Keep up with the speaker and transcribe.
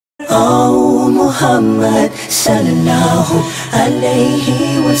Oh Muhammad sallallahu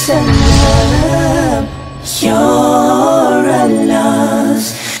alayhi wa sallam, you're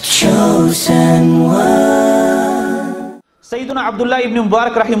Allah's chosen one. Sayyiduna Abdullah ibn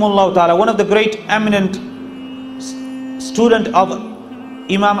Mubarak rahimahullah ta'ala, one of the great eminent student of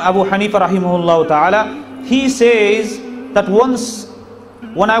Imam Abu Hanifa rahimahullah ta'ala, he says that once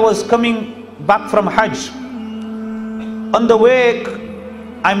when I was coming back from Hajj, on the way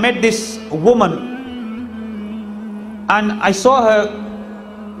I met this woman and I saw her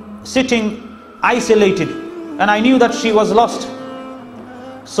sitting isolated and I knew that she was lost.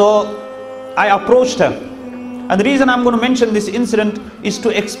 So I approached her, and the reason I'm going to mention this incident is to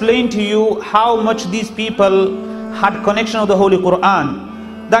explain to you how much these people had connection of the Holy Quran.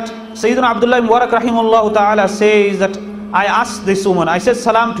 That Sayyidina Abdullah Mubarak rahimahullah ta'ala says that I asked this woman, I said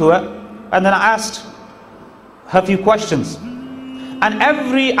salam to her, and then I asked her a few questions, and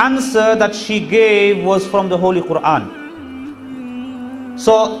every answer that she gave was from the Holy Quran.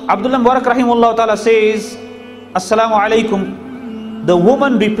 So Abdullah Mubarak rahimahullah ta'ala says, Assalamu alaikum. The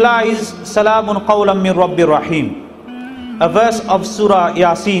woman replies, Salamun qawlan min Rabbir Rahim, a verse of Surah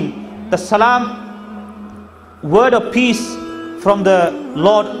Yasin. The salam, word of peace from the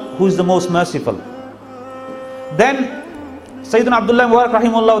Lord who is the most merciful. Then Sayyidina Abdullah Mubarak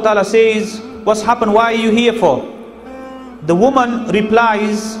rahimahullah ta'ala says, what's happened? Why are you here for? The woman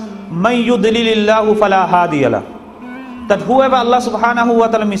replies, Man yudlilillahu fala hadiyala, that whoever Allah subhanahu wa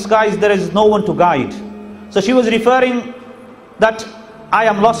ta'ala misguides, there is no one to guide. So she was referring that I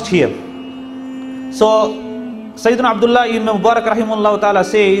am lost here. So Sayyidina Abdullah ibn Mubarak rahimahullah ta'ala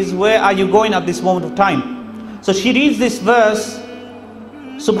says, where are you going at this moment of time? So she reads this verse,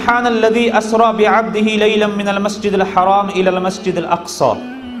 Subhanalladhi asra bi'abdihi laylan min al-masjid al-haram ila al-masjid al-aqsa.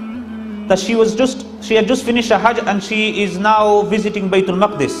 That she had just finished a Hajj and she is now visiting Baytul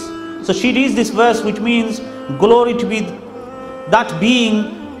Maqdis. So she reads this verse, which means glory to be that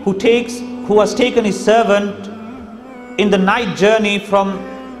being who has taken his servant in the night journey from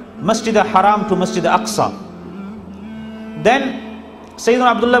Masjid al-Haram to Masjid al-Aqsa. Then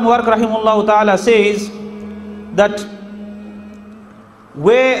Sayyidina Abdullah Mubarak rahimahullah ta'ala says that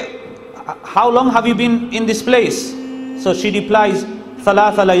how long have you been in this place? So she replies,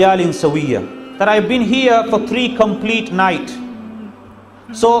 Thalatha layalin sawiya, that I've been here for 3 complete nights.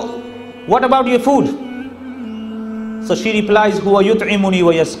 So what about your food? So she replies, Huwa yut'imuni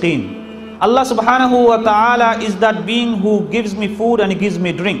wa yasqin. Allah subhanahu wa ta'ala is that being who gives me food and he gives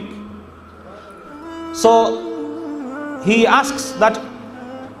me drink. So he asks that,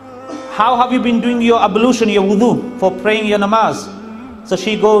 how have you been doing your ablution, your wudu, for praying your namaz? So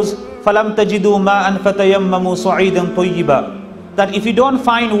she goes, Falam tajidu ma'an fatayammamu su'idan tayyiba, that if you don't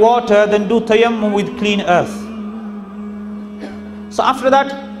find water, then do tayammum with clean earth. So after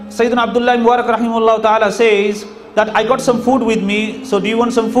that, Sayyidina Abdullah Mubarak rahimahullah ta'ala says that I got some food with me, so do you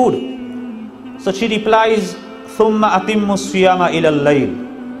want some food? So she replies, Thumma atimmu siyama ila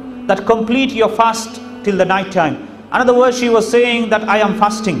al-layl, that complete your fast till the night time. In other words, she was saying that I am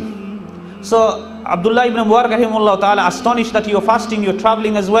fasting. So Abdullah ibn Mubarak rahimahullah ta'ala astonished that you're fasting, you're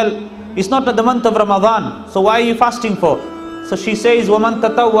traveling as well. It's not the month of Ramadan, so why are you fasting for? So she says, وَمَنْ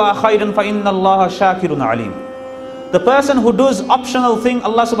تَتَوَّعَ خَيْرًا فَإِنَّ اللَّهَ شَاكِرٌ عَلِيمٌ. The person who does optional thing,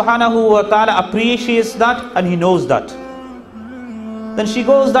 Allah subhanahu wa ta'ala appreciates that and he knows that. Then she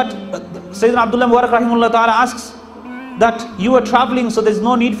goes that, Sayyidina Abdullah Mubarak rahimahullah ta'ala asks that you are traveling, so there's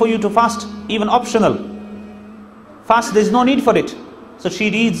no need for you to fast, even optional. Fast, there's no need for it. So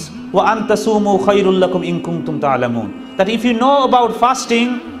she reads, وَأَن تَصُومُوا خَيْرٌ لَكُمْ إِن كُنتُمْ تَعْلَمُونَ, that if you know about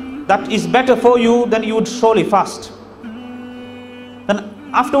fasting, that is better for you, then you would surely fast. Then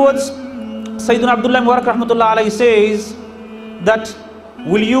afterwards, Sayyidina Abdullah Mubarak rahmatullah alayhi says that,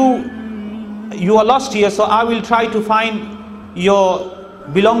 you are lost here, so I will try to find your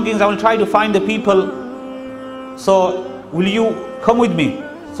belongings, I will try to find the people, so will you come with me?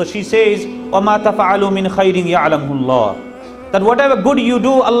 So she says, وَمَا تَفَعَلُوا مِنْ خَيْرٍ يَعْلَمْهُ اللَّهُ, that whatever good you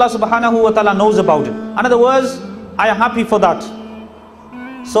do, Allah subhanahu wa ta'ala knows about it. In other words, I am happy for that.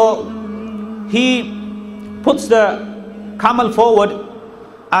 So he puts the camel forward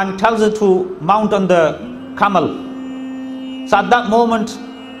and tells her to mount on the camel. So at that moment,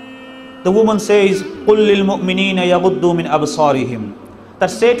 the woman says, قُلْ لِلْمُؤْمِنِينَ يَغُضُّوا مِنْ أَبْصَارِهِمْ, that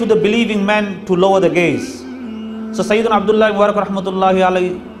say to the believing men to lower the gaze. So Sayyidina Abdullah Mubarak rahmatullahi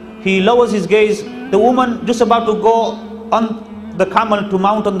alayhi, he lowers his gaze. The woman just about to go on the camel, to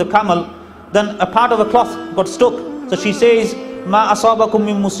mount on the camel, then a part of a cloth got stuck. So she says, مَا أَصَابَكُم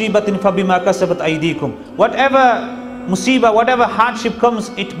مِّن مُّصِيبَةٍ فَبِمَا كَسَبَتْ أَيْدِيكُمْ, whatever musibah, whatever hardship comes,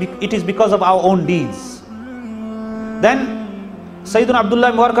 it is because of our own deeds. Then Sayyidina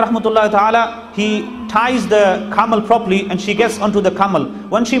Abdullah Mubarak rahmatullahi ta'ala, he ties the camel properly and she gets onto the camel.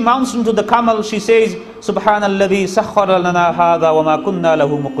 When she mounts into the camel, she says, Subhanalladhi sakhkhara lana hadha wa ma kunna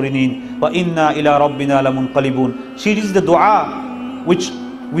lahu muqrinin wa inna ila rabbina lamunqalibun. She reads the dua which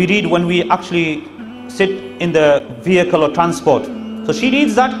we read when we actually sit in the vehicle or transport. So she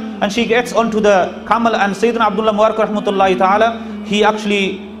reads that and she gets onto the camel, and Sayyidina Abdullah Mubarak rahmatullahi ta'ala, he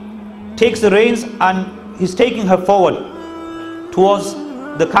actually takes the reins and he's taking her forward towards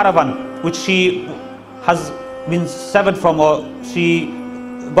the caravan which she has been severed from, or she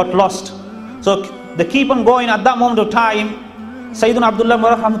got lost. So they keep on going. At that moment of time, Sayyidina Abdullah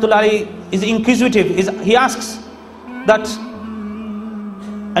Mubarak rahmatullahi is inquisitive. He asks that,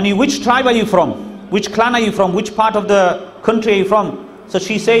 and which tribe are you from? Which clan are you from? Which part of the country are you from? So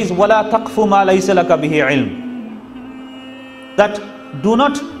she says, وَلَا تَقْفُ مَا لَيْسَ لَكَ بِهِ عِلْمٍ. That do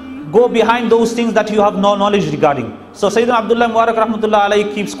not go behind those things that you have no knowledge regarding. So Sayyidina Abdullah Mubarak rahmatullah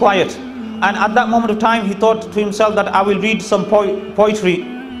alayhi keeps quiet. And at that moment of time, he thought to himself that I will read some poetry.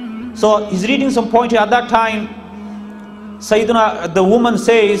 So he's reading some poetry. At that time, the woman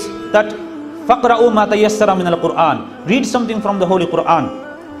says that فَقْرَأُوا مَا تَيَسَّرَ مِنَ الْقُرْآنِ. Read something from the Holy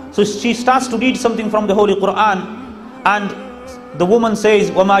Quran. So she starts to read something from the Holy Quran, and the woman says,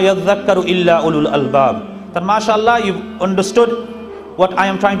 وَمَا يَذَّكَّرُ إِلَّا أُولُو الْأَلْبَابِ. That mashallah, you've understood what I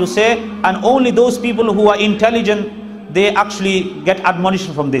am trying to say, and only those people who are intelligent, they actually get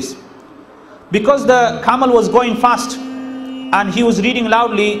admonition from this. Because the camel was going fast and he was reading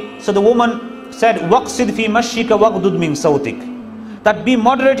loudly, so the woman said, وَقْصِدْ فِي مَشِّكَ وَغْدُدْ مِنْ صَوْتِكَ. That be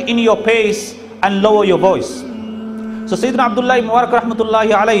moderate in your pace and lower your voice. So Sayyidina Abdullah Mubarak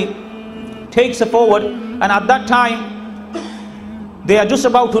rahmatullahi alayhi takes her forward, and at that time they are just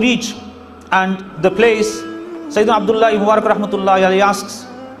about to reach and the place. Sayyidina Abdullah Mubarak rahmatullahi alayhi asks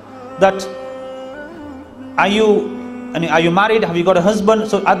that, are you married? Have you got a husband?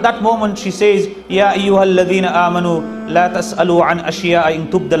 So at that moment she says, Ya ayyuhalladhina amanu la tas'alu an ashiya'a in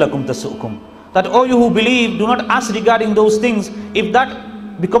tubda lakum tasu'kum. That, oh, you who believe, do not ask regarding those things. If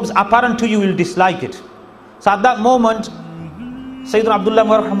that becomes apparent to you, you will dislike it. So at that moment, Sayyidina Abdullah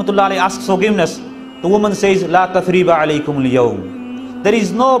Mubarak rahmatullahi alayhi asks forgiveness. The woman says, La tathriba alaykum al-yawm. There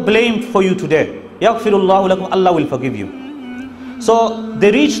is no blame for you today. Yaghfirullahu lakum, Allah will forgive you. So they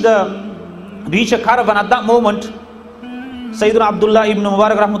reach a caravan. At that moment, Sayyidina Abdullah ibn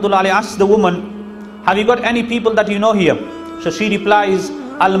Mubarak rahmatullahi alayhi asks the woman, have you got any people that you know here? So she replies,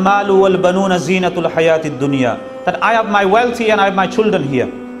 Al-malu wal-banuna zinatul hayatid dunya. That I have my wealth here and I have my children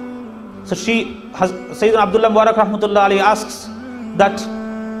here. So Sayyidina Abdullah Mubarak rahmatullahi alayhi asks that,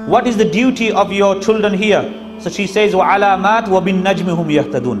 what is the duty of your children here? So she says, وَعَلَامَاتْ وَبِالنَّجْمِ هُمْ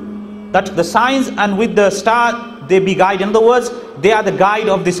يَهْتَدُونَ. That the signs and with the star they be guide. In other words, they are the guide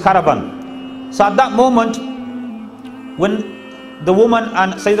of this caravan. So at that moment, when the woman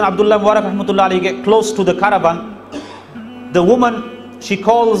and Sayyidina Abdullah Mubarak rahmatullahi alayhi get close to the caravan, the woman, she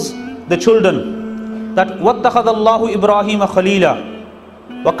calls the children that وَاتَّخَذَ اللَّهُ إِبْرَاهِيمَ خَلِيلًا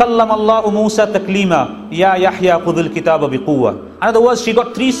وَكَلَّمَ اللَّهُ مُوسَى تَكْلِيمًا يَا يَحْيَا خُذِ الْكِتَابَ بِقُوَّةٍ. In other words, she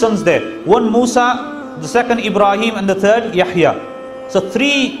got three sons there. One Musa, the second Ibrahim, and the third Yahya. So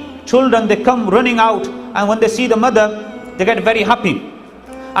three children, they come running out, and when they see the mother, they get very happy.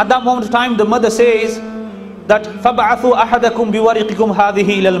 At that moment of time, the mother says that فَبَعَثُوا أَحَدَكُمْ بِوَرِقِكُمْ هَذِهِ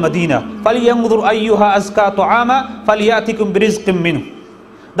إِلَى الْمَدِينَةِ فَلْيَنْظُرْ أَيُّهَا أَزْكَى طَعَامًا فَلْيَأْتِكُمْ بِرِزْقٍ مِّنْهُ.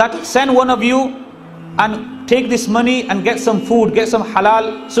 That send one of you and take this money and get some food, get some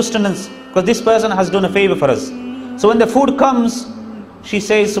halal sustenance, because this person has done a favor for us. So when the food comes, she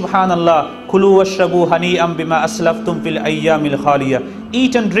says, Subhanallah, Kulu washrabu hani'am bima aslaftum fil ayyamil khaliya.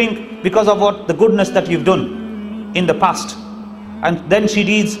 Eat and drink because of what the goodness that you've done in the past. And then she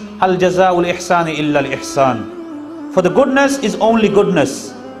reads, Hal jazaa'ul ihsani illa al-ihsan. For the goodness is only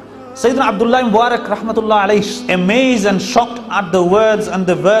goodness. Sayyidina Abdullah Mubarak rahmatullah alayhi, amazed and shocked at the words and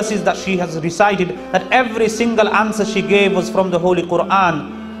the verses that she has recited, that every single answer she gave was from the Holy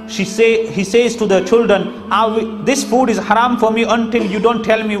Quran. He says to the children, this food is haram for me until you don't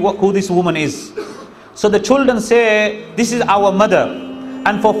tell me who this woman is. So the children say, this is our mother,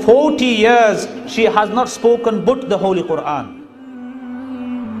 and for 40 years she has not spoken but the Holy Quran.